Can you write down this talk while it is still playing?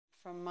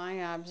From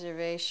my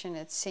observation,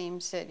 it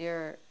seems that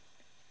your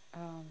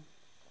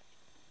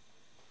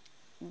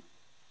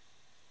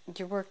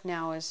work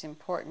now is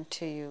important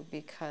to you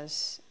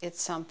because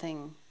it's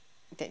something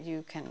that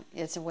you can,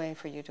 it's a way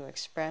for you to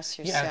express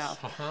yourself.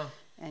 Yes,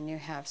 And you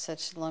have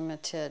such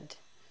limited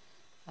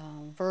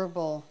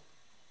verbal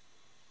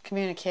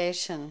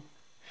communication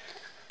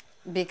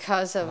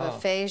because of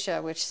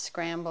aphasia, which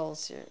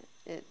scrambles your,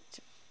 it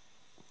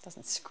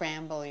doesn't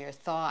scramble your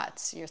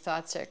thoughts. Your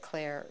thoughts are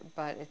clear,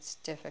 but it's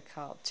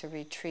difficult to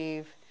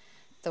retrieve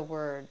the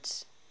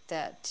words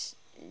that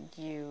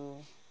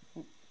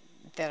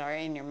are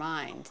in your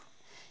mind.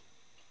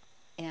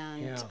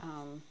 And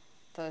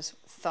those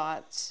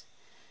thoughts,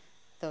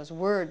 those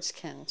words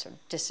can sort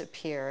of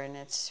disappear, and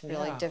it's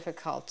really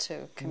difficult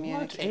to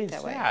communicate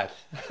that way.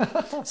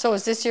 So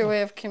is this your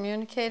way of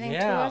communicating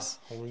to us?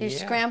 You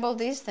scrambled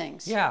these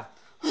things. Yeah,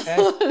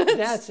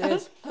 that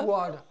is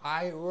what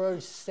I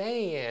was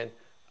saying.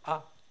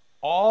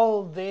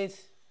 All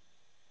these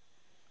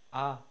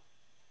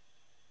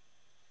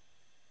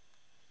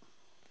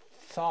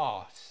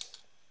thoughts,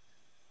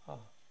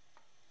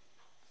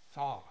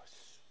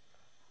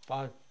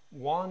 but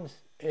once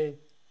it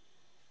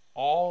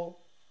all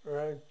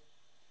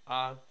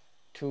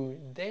to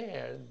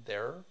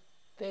there,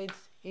 that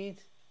is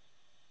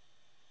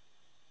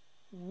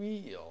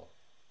real.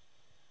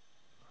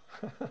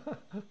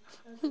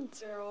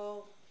 They're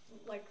all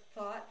like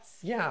thoughts.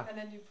 Yeah, and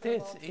then you put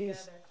them all this together.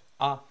 is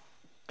a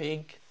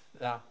big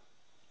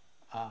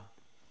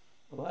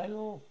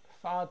little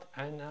thought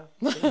and a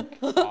big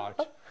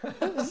thought.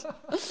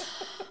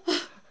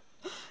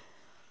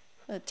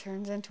 It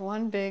turns into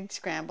one big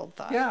scrambled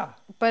thought. Yeah.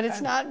 But it's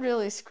not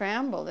really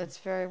scrambled. It's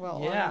very well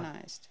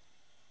organized.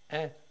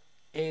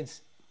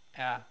 It's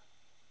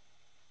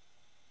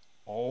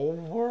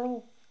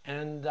oval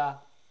and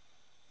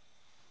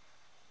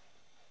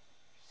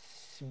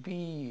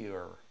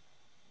sphere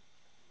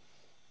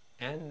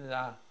and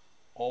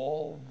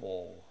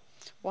oval.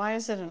 Why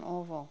is it an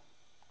oval?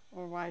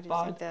 Or why do you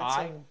think that's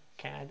I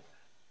can't.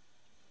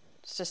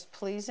 It's just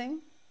pleasing?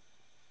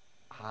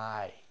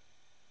 Eye.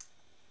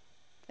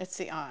 It's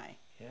the eye.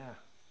 Yeah.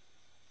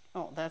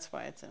 Oh, that's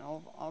why it's an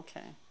oval.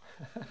 Okay.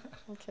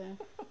 Okay.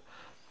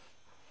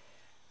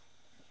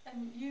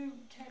 And you've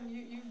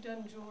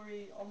done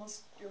jewelry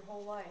almost your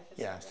whole life,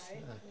 is that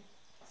right?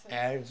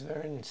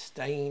 Ever since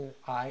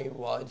I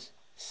was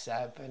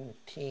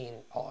 17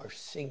 or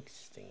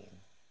 16.